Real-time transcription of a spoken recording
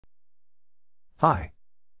Hi.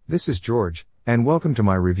 This is George, and welcome to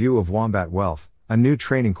my review of Wombat Wealth, a new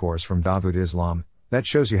training course from Dawood Islam that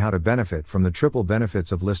shows you how to benefit from the triple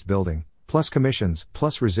benefits of list building, plus commissions,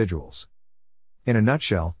 plus residuals. In a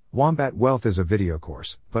nutshell, Wombat Wealth is a video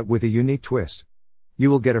course, but with a unique twist. You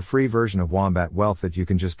will get a free version of Wombat Wealth that you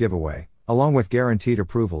can just give away, along with guaranteed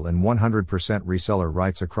approval and 100% reseller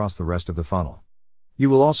rights across the rest of the funnel. You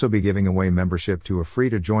will also be giving away membership to a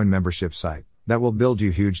free-to-join membership site that will build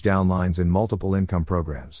you huge downlines in multiple income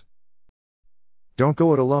programs. Don't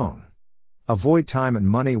go it alone. Avoid time and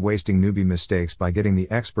money wasting newbie mistakes by getting the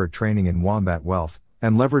expert training in Wombat Wealth,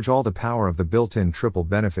 and leverage all the power of the built-in triple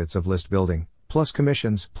benefits of list building, plus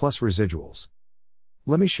commissions, plus residuals.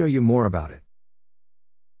 Let me show you more about it.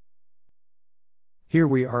 Here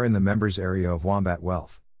we are in the members area of Wombat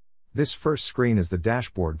Wealth. This first screen is the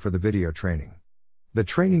dashboard for the video training. The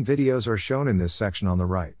training videos are shown in this section on the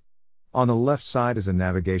right. On the left side is a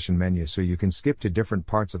navigation menu so you can skip to different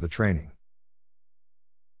parts of the training.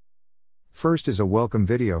 First is a welcome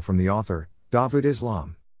video from the author, Dawood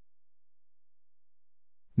Islam.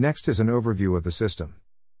 Next is an overview of the system.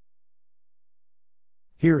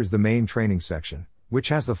 Here is the main training section, which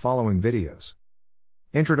has the following videos.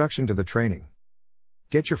 Introduction to the training.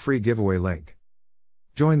 Get your free giveaway link.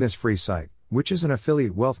 Join this free site, which is an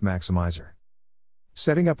affiliate wealth maximizer.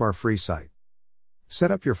 Setting up our free site.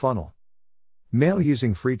 Set up your funnel. Mail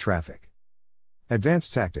using free traffic.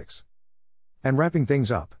 Advanced tactics. And wrapping things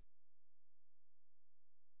up.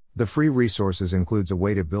 The free resources includes a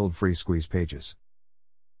way to build free squeeze pages.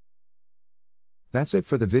 That's it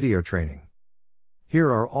for the video training. Here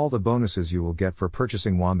are all the bonuses you will get for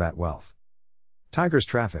purchasing Wombat Wealth. Tiger's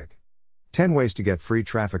traffic. 10 ways to get free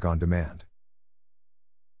traffic on demand.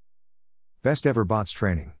 Best ever bots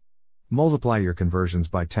training. Multiply your conversions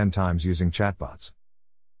by 10 times using chatbots.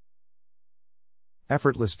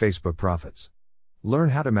 Effortless Facebook profits.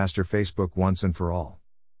 Learn how to master Facebook once and for all.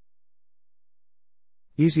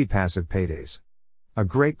 Easy passive paydays. A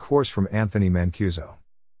great course from Anthony Mancuso.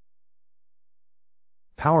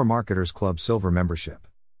 Power Marketers Club Silver Membership.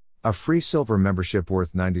 A free silver membership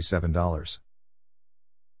worth $97.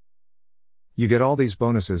 You get all these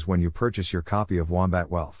bonuses when you purchase your copy of Wombat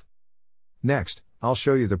Wealth. Next, I'll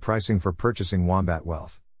show you the pricing for purchasing Wombat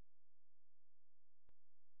Wealth.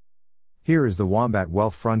 Here is the Wombat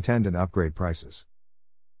Wealth front end and upgrade prices.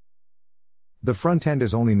 The front end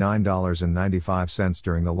is only $9.95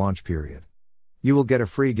 during the launch period. You will get a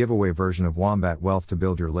free giveaway version of Wombat Wealth to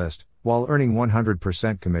build your list, while earning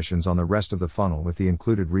 100% commissions on the rest of the funnel with the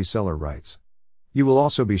included reseller rights. You will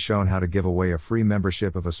also be shown how to give away a free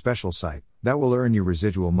membership of a special site that will earn you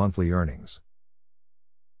residual monthly earnings.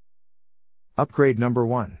 Upgrade number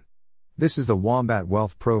 1. This is the Wombat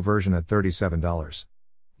Wealth Pro version at $37.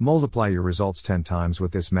 Multiply your results 10 times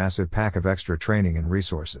with this massive pack of extra training and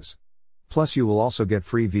resources. Plus you will also get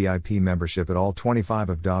free VIP membership at all 25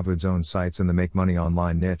 of Dawood's own sites in the Make Money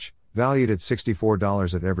Online niche, valued at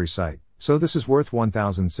 $64 at every site, so this is worth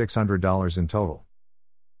 $1,600 in total.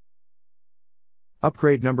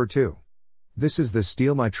 Upgrade number 2. This is the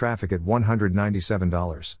Steal My Traffic at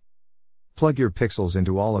 $197. Plug your pixels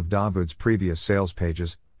into all of Dawood's previous sales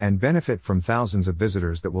pages, and benefit from thousands of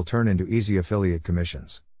visitors that will turn into easy affiliate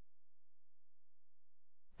commissions.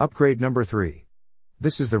 Upgrade number 3.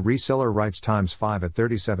 This is the Reseller Rights times 5 at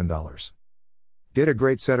 $37. Get a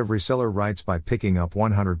great set of reseller rights by picking up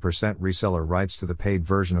 100% reseller rights to the paid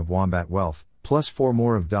version of Wombat Wealth, plus 4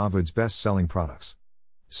 more of Dawood's best-selling products.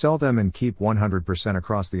 Sell them and keep 100%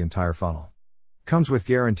 across the entire funnel. Comes with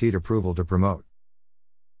guaranteed approval to promote.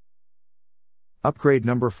 Upgrade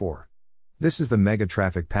number 4. This is the Mega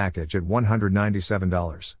Traffic Package at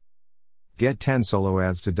 $197. Get 10 solo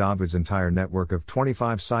ads to Dawood's entire network of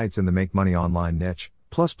 25 sites in the Make Money Online niche,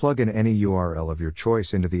 plus plug in any URL of your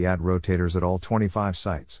choice into the ad rotators at all 25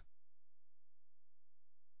 sites.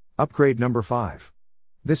 Upgrade number 5.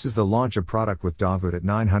 This is the Launch a Product with Dawood at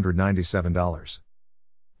 $997.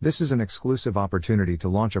 This is an exclusive opportunity to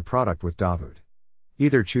launch a product with Dawood.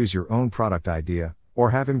 Either choose your own product idea, or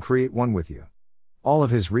have him create one with you. All of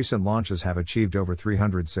his recent launches have achieved over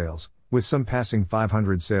 300 sales, with some passing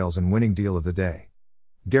 500 sales and winning deal of the day.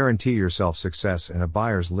 Guarantee yourself success and a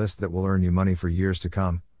buyer's list that will earn you money for years to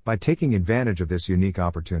come, by taking advantage of this unique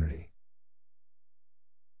opportunity.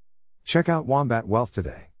 Check out Wombat Wealth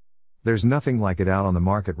today. There's nothing like it out on the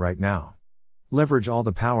market right now. Leverage all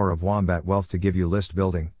the power of Wombat Wealth to give you list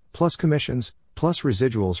building, plus commissions, plus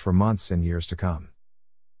residuals for months and years to come.